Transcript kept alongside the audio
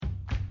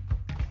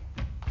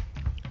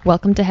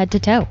Welcome to Head to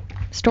Toe,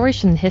 stories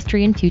from the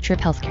history and future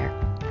of healthcare.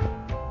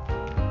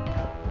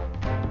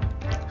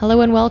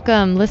 Hello and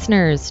welcome,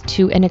 listeners,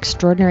 to an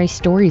Extraordinary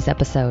Stories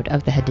episode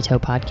of the Head to Toe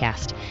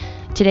podcast.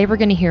 Today we're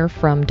going to hear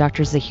from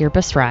Dr. Zahir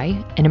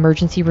Basrai, an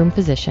emergency room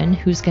physician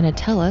who's going to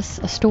tell us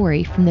a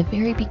story from the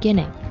very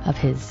beginning of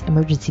his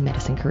emergency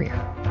medicine career.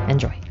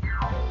 Enjoy.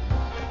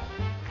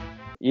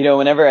 You know,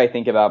 whenever I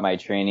think about my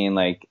training,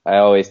 I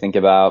always think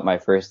about my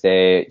first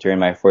day during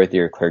my fourth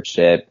year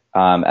clerkship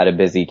at a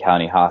busy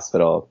county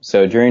hospital.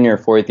 So during your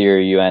fourth year,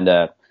 you end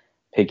up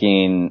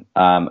picking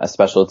a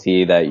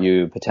specialty that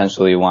you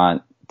potentially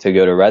want to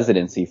go to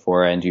residency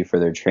for and do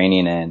further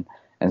training in.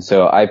 And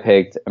so I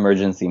picked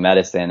emergency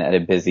medicine at a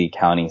busy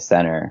county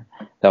center.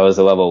 That was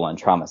a level 1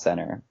 trauma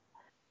center.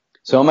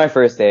 So on my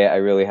first day, I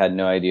really had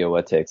no idea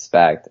what to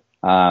expect.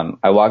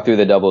 I walked through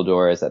the double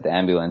doors at the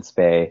ambulance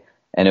bay,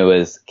 and it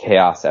was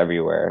chaos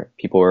everywhere.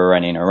 People were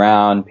running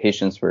around.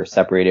 Patients were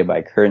separated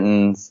by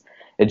curtains.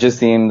 It just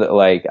seemed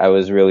like I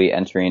was really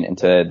entering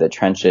into the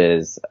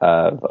trenches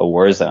of a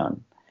war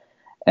zone.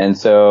 And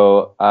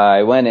so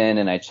I went in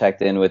and I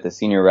checked in with the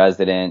senior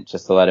resident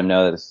just to let him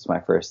know that this was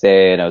my first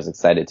day and I was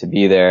excited to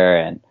be there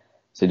and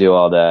to do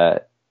all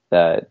the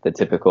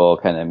typical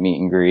kind of meet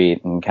and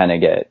greet and kind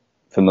of get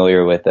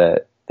familiar with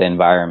the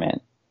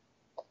environment.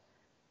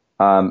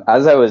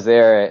 As I was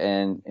there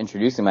and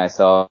introducing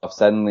myself,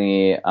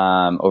 suddenly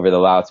over the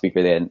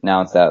loudspeaker they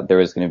announced that there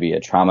was going to be a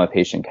trauma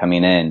patient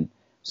coming in.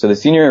 So the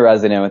senior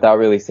resident, without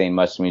really saying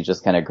much to me,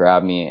 just kind of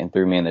grabbed me and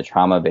threw me in the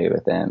trauma bay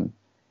with him.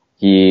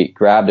 He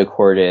grabbed a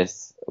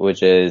Cordis,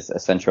 which is a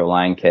central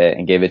line kit,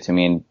 and gave it to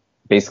me and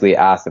basically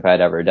asked if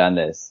I'd ever done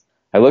this.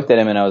 I looked at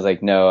him and I was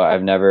like, no,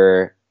 I've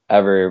never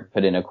ever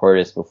put in a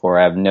Cordis before.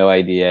 I have no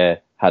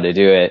idea how to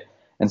do it.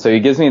 And so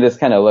he gives me this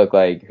kind of look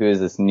like, who is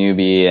this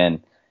newbie?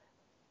 And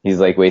he's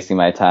like wasting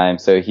my time.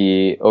 So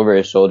he, over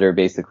his shoulder,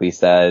 basically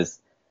says,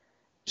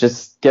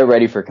 just get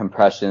ready for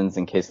compressions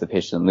in case the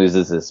patient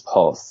loses his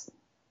pulse.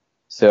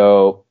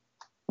 So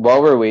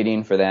while we're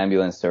waiting for the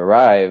ambulance to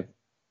arrive,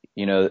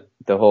 you know,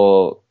 the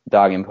whole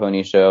dog and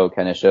pony show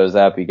kind of shows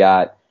up. We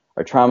got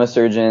our trauma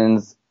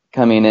surgeons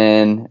coming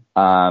in.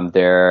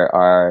 There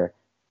are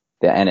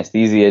the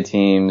anesthesia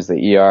teams,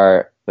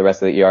 the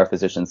rest of the ER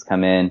physicians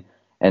come in.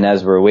 And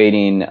as we're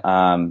waiting,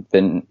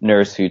 the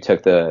nurse who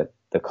took the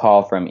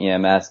call from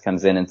EMS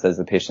comes in and says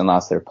the patient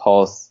lost their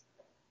pulse,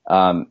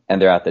 and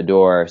they're at the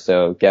door.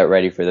 So get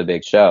ready for the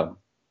big show.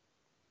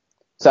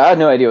 So I had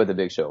no idea what the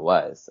big show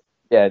was.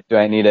 Yeah. Do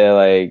I need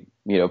to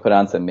put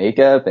on some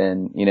makeup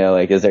and,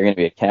 is there going to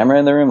be a camera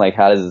in the room?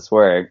 How does this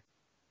work?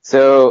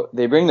 So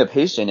they bring the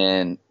patient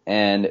in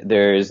and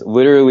there's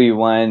literally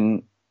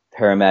one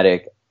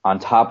paramedic on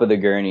top of the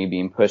gurney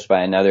being pushed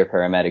by another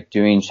paramedic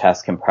doing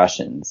chest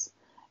compressions.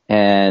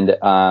 And,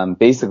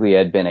 basically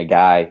had been a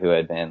guy who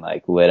had been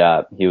lit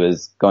up. He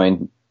was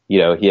going, he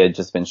had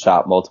just been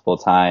shot multiple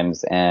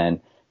times.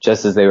 And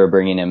just as they were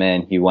bringing him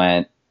in, he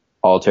went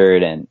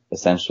altered and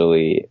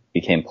essentially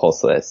became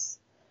pulseless.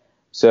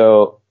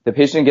 So the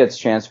patient gets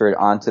transferred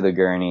onto the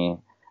gurney.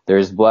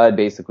 There's blood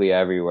basically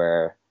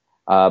everywhere.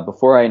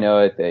 Before I know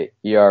it,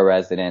 the ER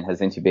resident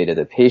has intubated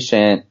the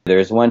patient.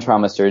 There's one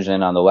trauma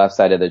surgeon on the left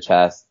side of the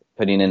chest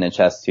putting in a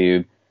chest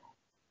tube.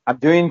 I'm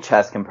doing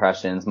chest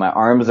compressions. My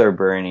arms are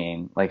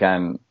burning.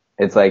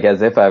 It's like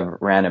as if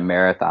I've ran a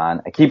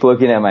marathon. I keep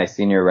looking at my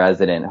senior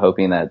resident,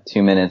 hoping that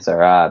 2 minutes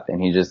are up,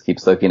 and he just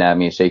keeps looking at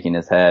me, shaking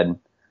his head,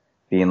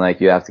 being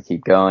like, you have to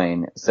keep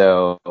going.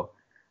 So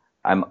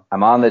I'm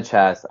on the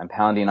chest. I'm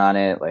pounding on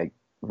it.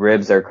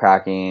 Ribs are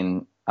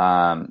cracking.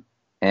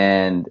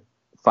 And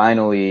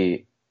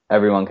finally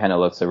everyone kind of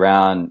looks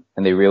around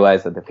and they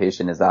realize that the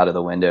patient is out of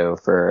the window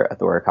for a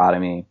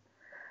thoracotomy.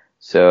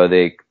 So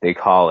they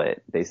call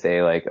it. They say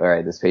all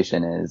right, this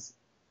patient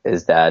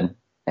is dead.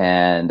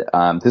 And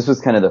this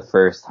was kind of the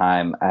first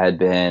time I had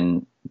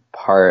been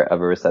part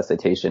of a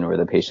resuscitation where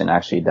the patient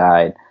actually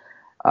died.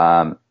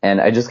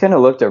 And I just kind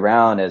of looked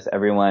around as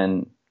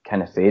everyone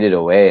kind of faded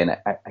away, and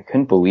I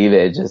couldn't believe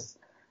it. It just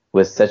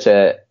was such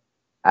a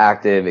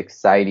active,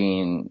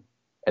 exciting,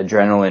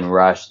 adrenaline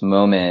rushed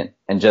moment,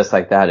 and just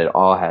like that, it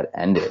all had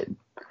ended.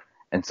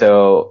 And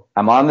so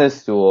I'm on this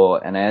stool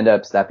and I end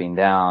up stepping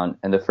down,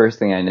 and the first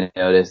thing I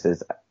notice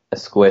is a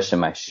squish in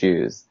my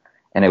shoes.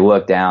 And I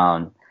look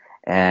down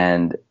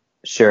and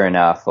sure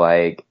enough,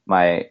 my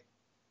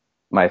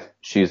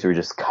shoes were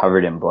just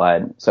covered in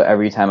blood. So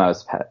every time I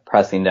was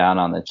pressing down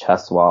on the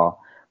chest wall,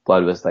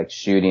 blood was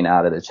shooting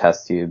out of the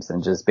chest tubes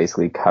and just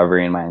basically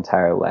covering my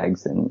entire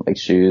legs and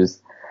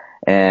shoes.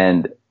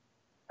 And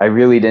I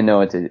really didn't know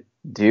what to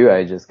do.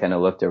 I just kind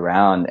of looked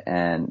around,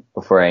 and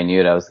before I knew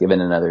it, I was given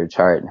another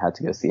chart and had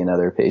to go see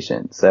another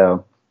patient.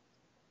 So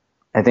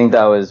I think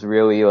that was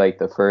really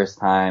the first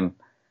time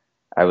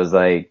I was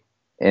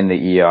in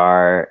the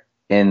ER,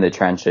 in the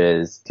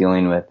trenches,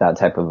 dealing with that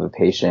type of a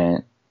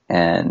patient.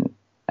 And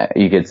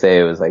you could say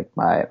it was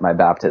my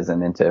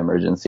baptism into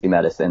emergency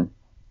medicine.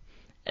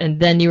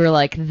 And then you were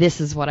like, this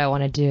is what I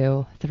want to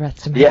do the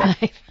rest of my Yeah.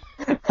 life.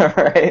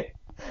 Right.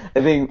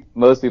 I think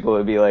most people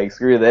would be like,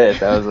 screw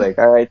this. I was like,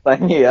 all right,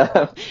 sign me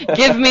up.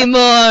 Give me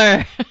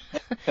more.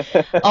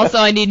 Also,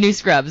 I need new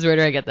scrubs. Where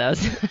do I get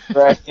those?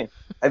 Right.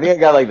 I think I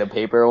got like the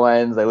paper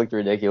ones. I looked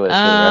ridiculous for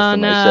the rest of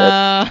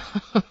my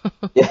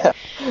shift. Yeah.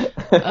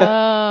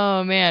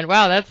 Oh man,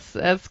 wow,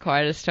 that's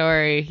quite a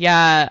story.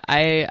 Yeah, I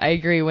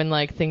agree when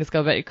like things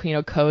go back,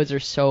 codes are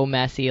so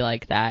messy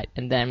like that,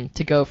 and then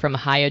to go from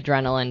high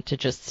adrenaline to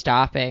just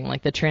stopping,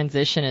 like the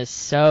transition is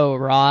so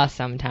raw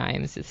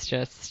sometimes. It's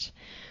just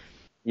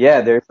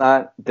Yeah, there's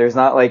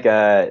not like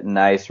a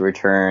nice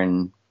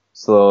return,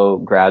 slow,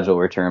 gradual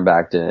return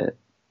back to,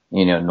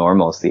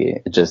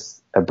 normalcy. It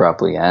just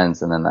abruptly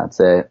ends and then that's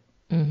it.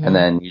 Mm-hmm. And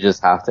then you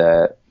just have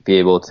to be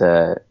able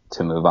to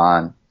move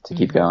on, to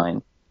keep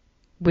going.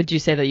 Would you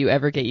say that you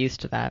ever get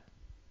used to that?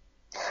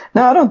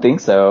 No, I don't think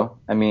so.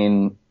 I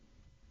mean,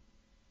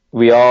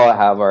 we all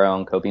have our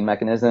own coping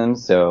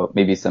mechanisms, so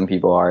maybe some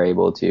people are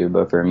able to,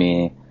 but for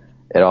me,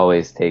 it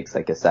always takes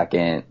like a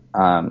second.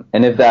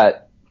 And if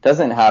that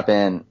doesn't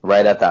happen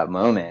right at that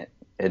moment,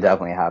 it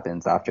definitely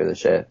happens after the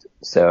shift.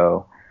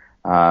 So,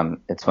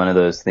 it's one of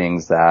those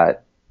things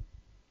that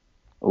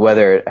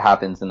whether it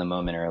happens in the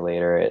moment or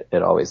later,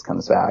 it always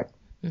comes back.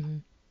 Mm-hmm.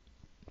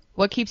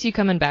 What keeps you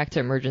coming back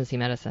to emergency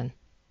medicine?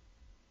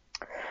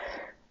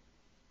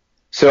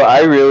 So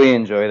I really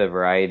enjoy the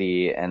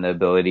variety and the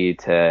ability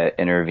to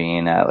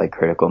intervene at like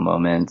critical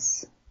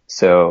moments.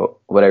 So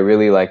what I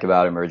really like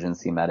about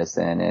emergency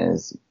medicine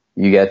is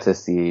you get to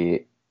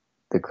see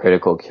the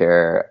critical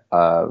care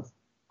of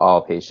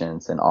all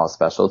patients and all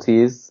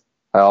specialties.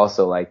 I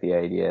also like the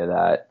idea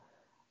that,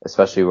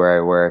 especially where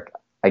I work,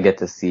 I get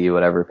to see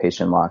whatever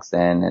patient walks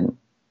in and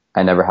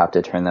I never have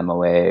to turn them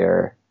away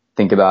or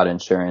think about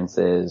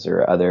insurances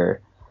or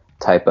other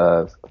type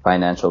of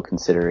financial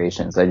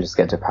considerations. I just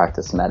get to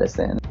practice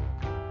medicine.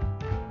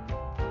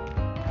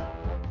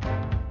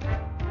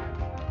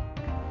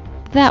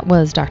 That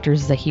was Dr.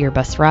 Zahir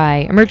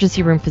Basrai,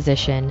 emergency room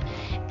physician,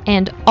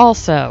 and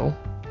also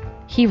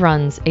he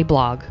runs a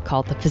blog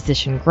called The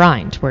Physician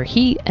Grind, where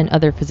he and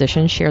other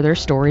physicians share their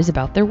stories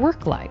about their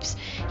work lives.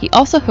 He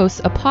also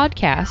hosts a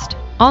podcast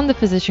on the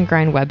Physician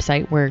Grind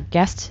website where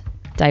guests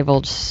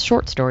divulge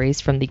short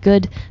stories from the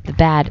good, the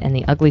bad, and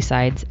the ugly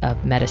sides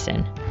of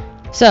medicine.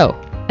 So,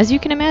 as you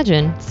can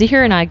imagine,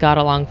 Zahir and I got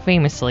along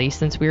famously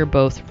since we were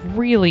both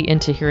really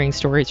into hearing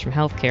stories from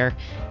healthcare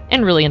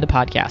and really into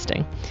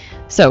podcasting.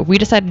 So we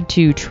decided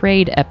to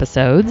trade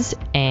episodes,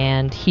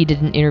 and he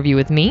did an interview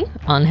with me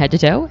on Head to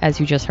Toe,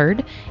 as you just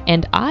heard,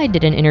 and I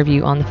did an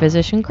interview on the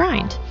Physician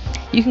Grind.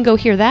 You can go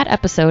hear that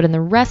episode and the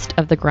rest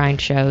of the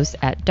Grind shows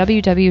at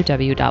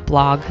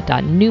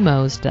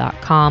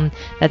www.blog.numose.com.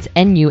 That's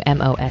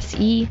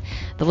Numose.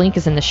 The link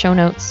is in the show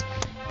notes.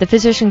 The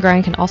Physician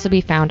Grind can also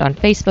be found on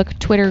Facebook,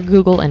 Twitter,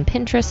 Google, and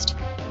Pinterest.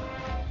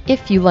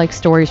 If you like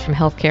stories from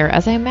healthcare,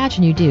 as I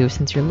imagine you do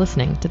since you're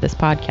listening to this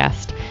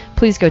podcast,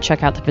 please go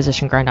check out the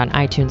Physician Grind on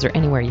iTunes or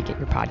anywhere you get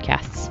your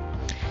podcasts.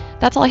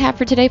 That's all I have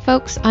for today,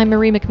 folks. I'm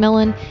Marie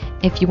McMillan.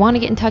 If you want to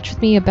get in touch with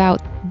me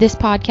about this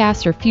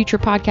podcast or future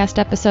podcast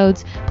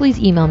episodes, please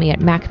email me at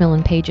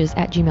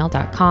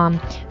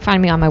macmillanpages@gmail.com.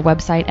 Find me on my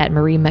website at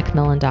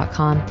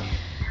mariemcmillan.com.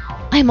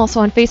 I'm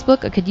also on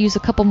Facebook. I could use a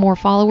couple more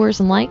followers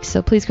and likes,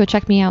 so please go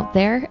check me out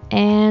there.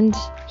 And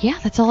yeah,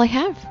 that's all I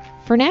have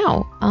for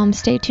now.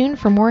 Stay tuned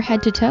for more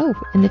Head to Toe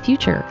in the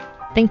future.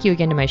 Thank you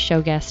again to my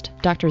show guest,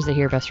 Dr.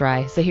 Zahir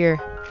Basrai. Zahir,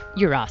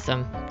 you're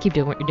awesome. Keep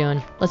doing what you're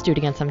doing. Let's do it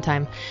again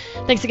sometime.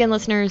 Thanks again,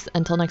 listeners.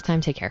 Until next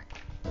time, take care.